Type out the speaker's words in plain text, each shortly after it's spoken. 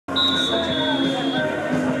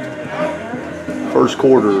First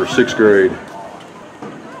quarter, 6th grade.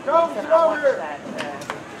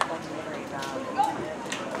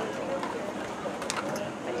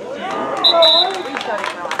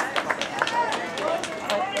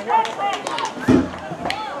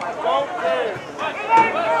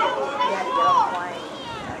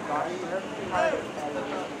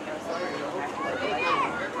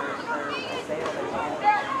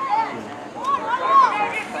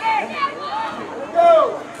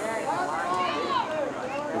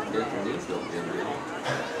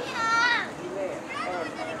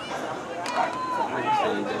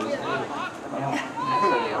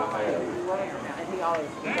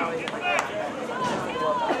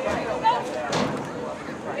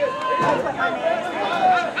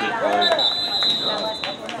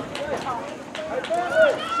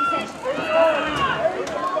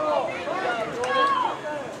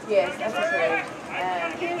 Yes, that's a trade.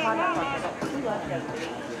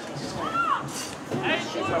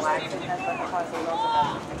 She's relaxing. That's what the cause of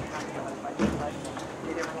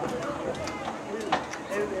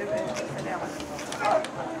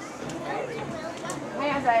Hey,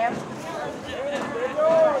 Isaiah.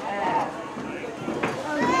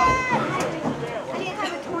 I didn't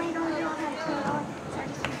have a $20 bill. I had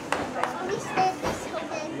 $20. We spent this whole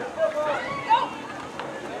day.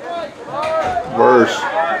 Verse.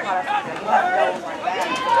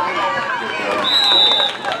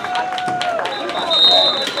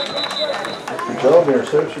 Good job,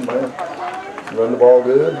 interception, man. Run the ball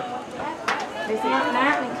good. It's not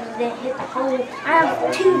mad because they hit the hole. I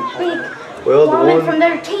have two big Well, the women one. from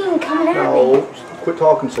their team coming at me. No, quit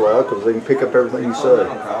talking so loud because they can pick up everything you say.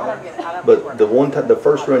 But the one time, the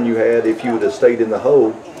first run you had, if you would have stayed in the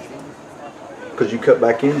hole, because you cut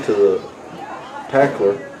back into the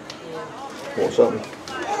tackler, want something?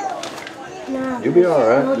 No. You'll be all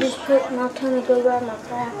right. I'll just put and I'll tell me to go grab my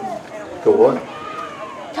crap. Go what?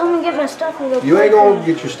 Tell me to get my stuff and go. You ain't gonna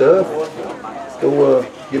get your stuff. Go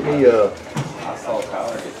get me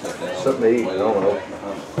something to eat. I don't know.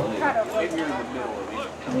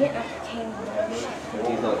 I'm getting a cane.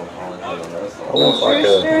 I want like a.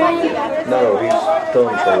 No, he's done for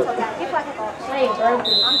it. Say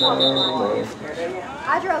broken. No. I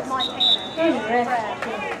drove Montana. Here's the rest.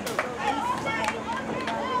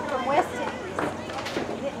 From West Tennessee.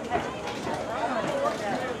 Didn't touch it.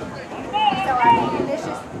 So I mean, it's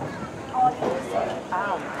just all yours.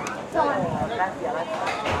 So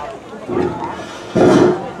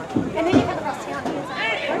and then you come across town and it's like,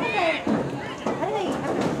 how do they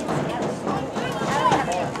have their kids together?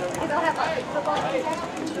 Because they'll have like football games,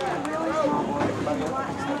 really small boards, and you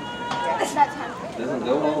watch. That's how. Doesn't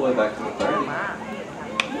go all the way back to the 30.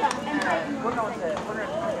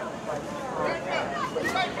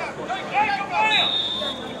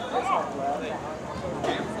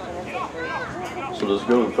 So let's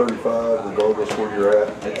go to 35, regardless where you're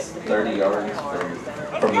at. It's 30 yards from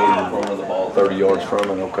where the ball. 30 yards from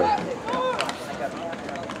it, okay.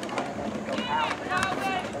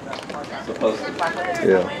 Supposed to.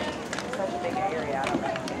 Yeah. Such a big area.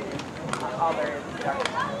 All there is.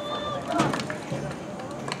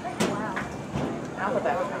 I'll put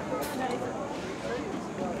that one.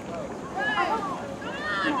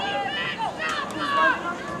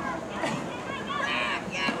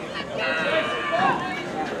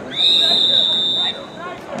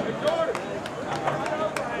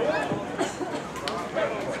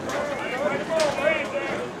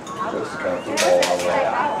 That's the kind of football I like.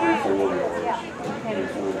 3-4 yards.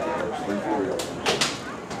 3-4 yards.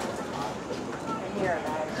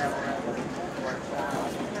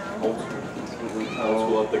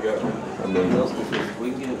 What they got. I mean, We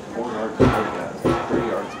can get 4 yards play, guys. 3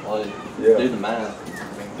 yards play. Yeah. Do the math.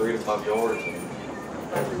 I mean, 3 to 5 yards.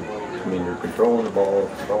 I mean, you're controlling the ball,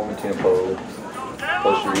 throwing the tempo,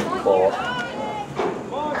 plus you're eating the ball.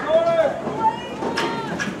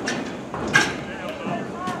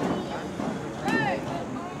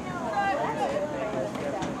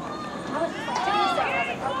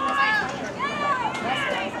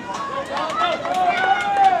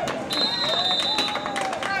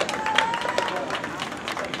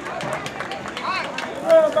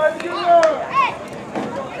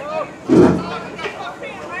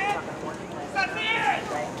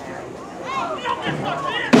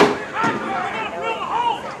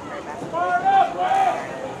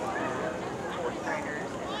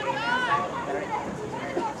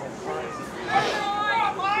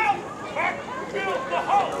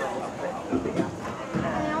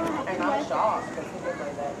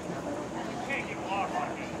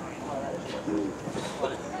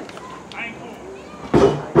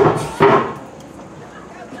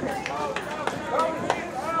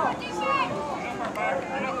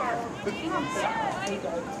 I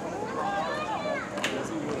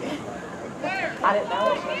didn't know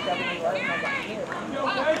it was going to be working on that here.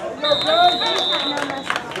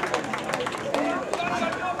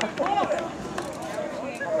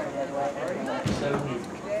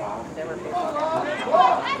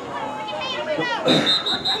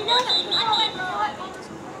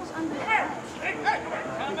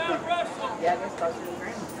 Yeah, I guess closer to the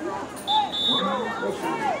ground.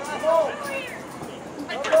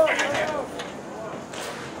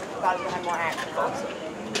 Thought you had more action.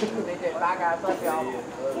 They did. Bye, guys. Love y'all.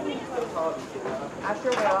 I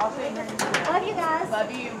sure will. I'll see you next time. Love you guys.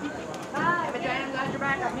 Love you. Bye. But Jane, I'm glad you're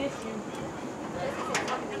back. I missed you.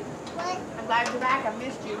 I'm glad you're back. I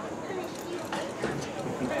missed you.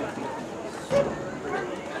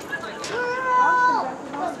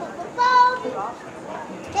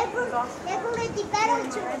 Devo dedicare un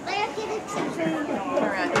cervello di Turn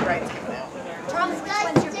around. You're right. Charles Guys,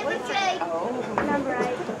 number 8. Number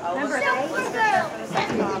 8. Number 8. I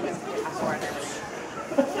swear I never.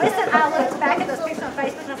 Listen, I looked back at those pictures on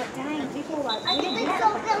Facebook and I was like, dang, people are like, we didn't have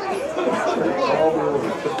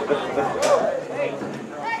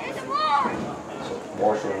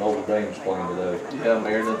Marshall and Notre Dame's playing today. Yeah,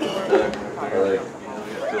 Meredith. Are they?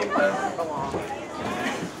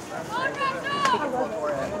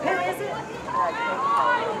 who is it?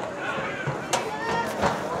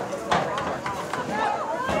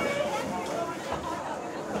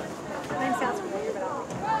 Name sounds familiar, but I don't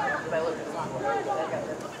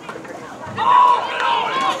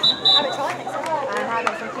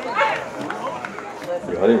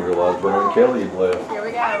I didn't realize Brian Kelly had left. Here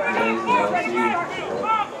we go. I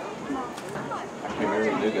can't remember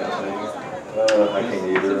the new guy's name. I can't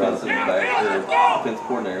either. Defensive back or defensive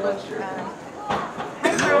coordinator last year. I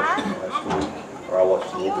watched him last week, or I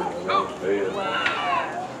watched a little bit when I was in bed.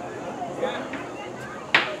 We got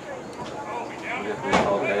this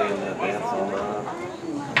all day and that dance on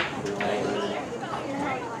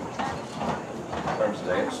Terms of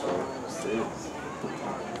dance story.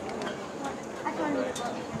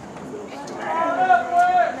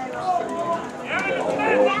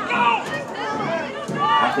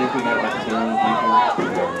 I think we got like 10 people.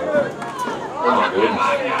 Oh my goodness.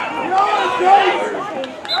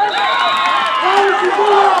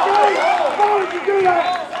 How would you do that?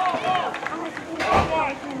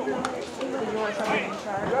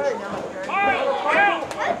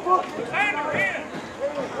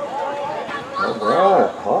 All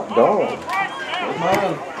right, hot dog.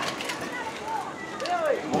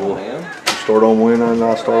 Full ham. Start on one end, I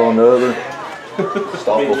start on the other.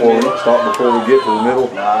 Stop before we get to the middle.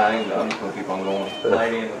 Nah, I ain't done. I'm just gonna keep on going.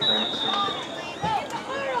 Lady in the front.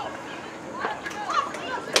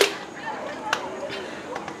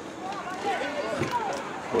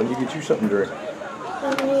 When you get you something to drink.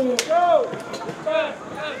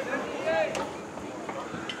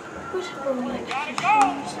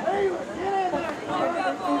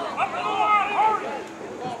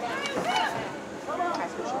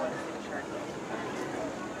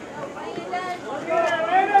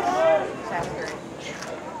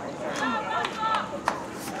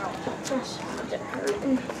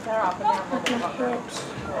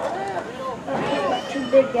 Two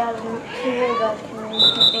big guys and two little guys came in and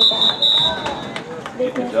hit me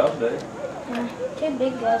back. Good job, Dave. Two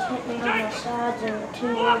big guys hit me on my sides and two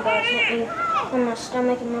little guys hit me on my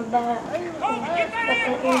stomach and my back. Got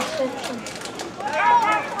that intersection.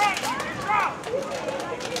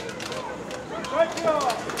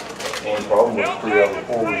 Only problem was 3 out of the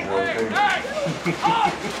 4 was young too.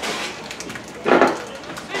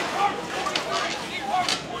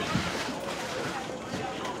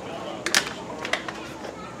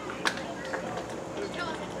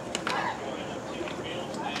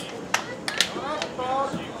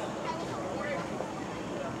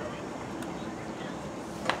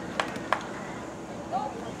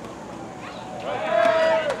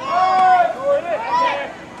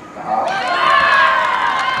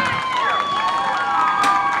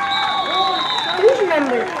 Who's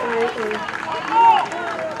number 3?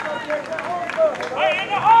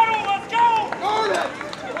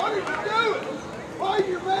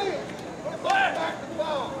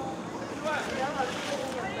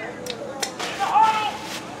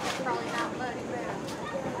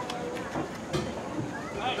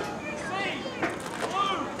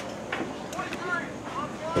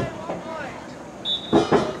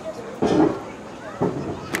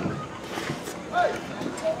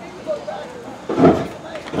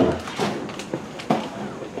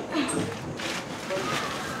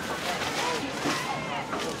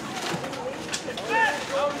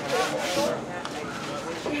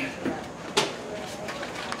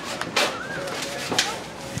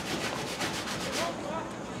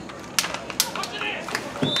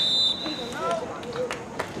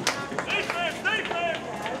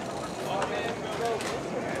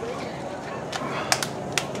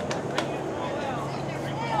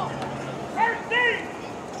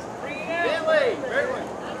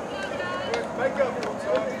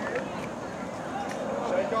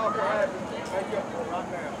 She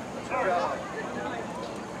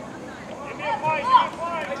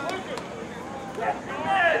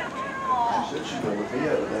said she's going to be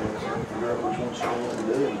out of there and figure out which one she wants to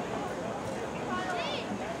do.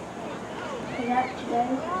 Is that today?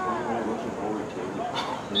 I'm not looking forward to it.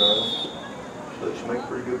 No. But she makes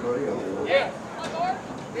pretty good money on it. Yeah.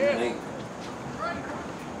 Make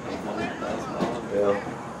money, that's all. Yeah.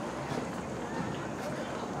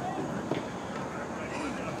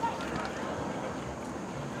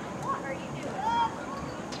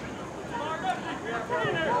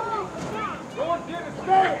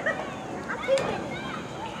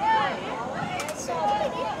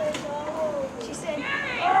 She said, you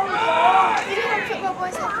know, football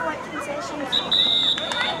boys have to like concessions.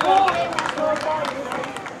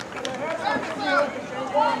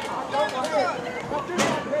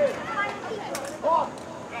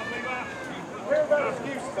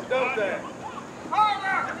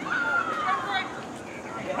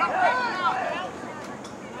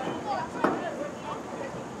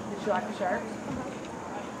 Did you like the shirt?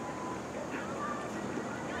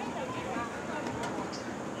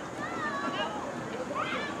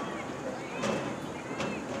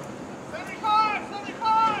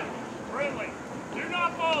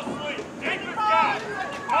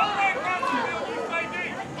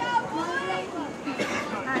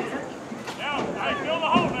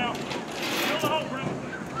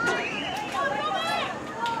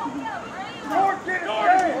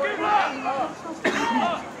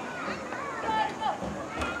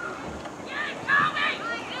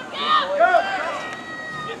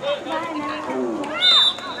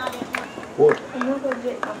 What? I'm gonna go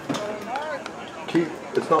get my phone. Keep,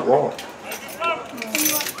 it's not wrong.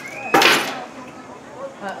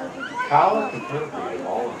 College and Tennessee,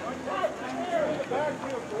 all of them.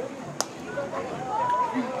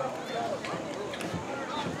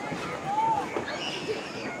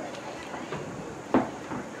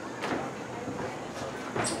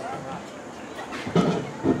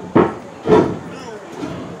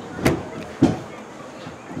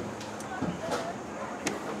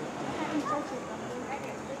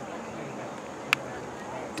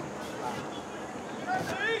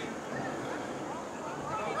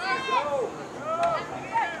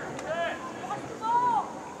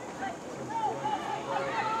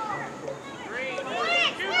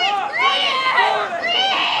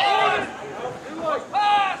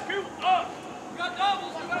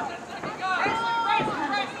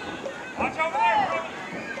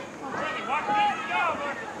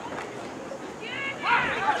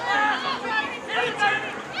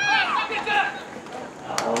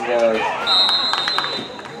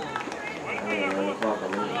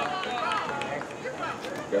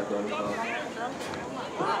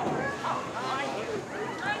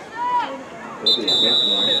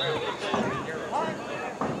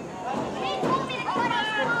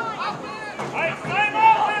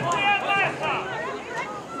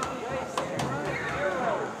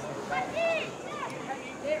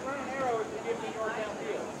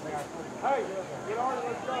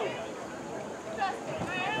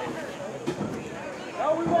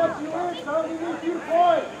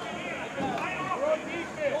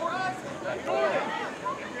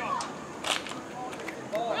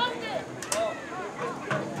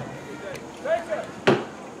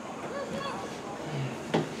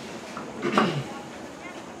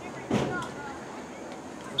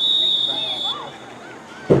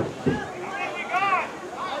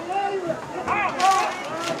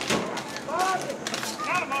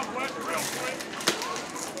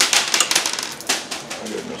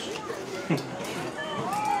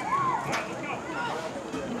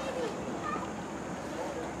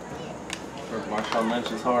 Marshawn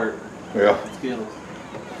Lynch's heart. Yeah. Skills.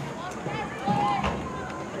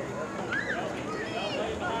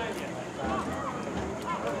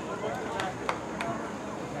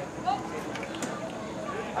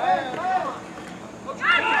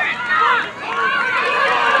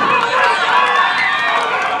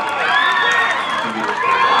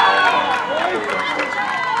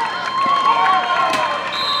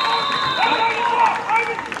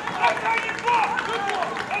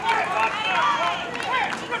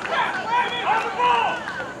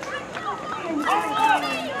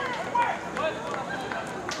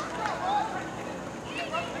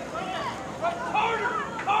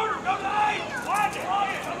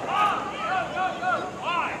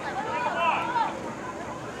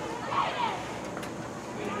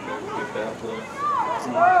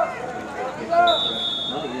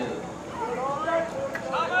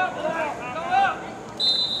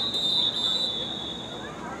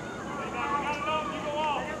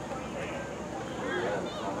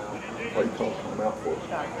 Why you call time out for it.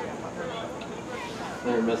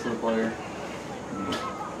 They're missing a player.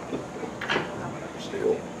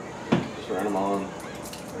 Still. Just run them on.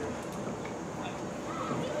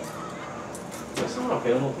 That's not a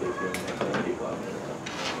penalty if you only have 90 club.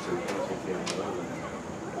 So you can't take any more than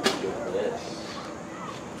do this.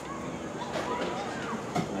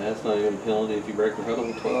 That's not even a penalty if you break the huddle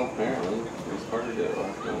with 12, apparently. It's hard to do it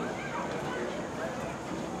last night.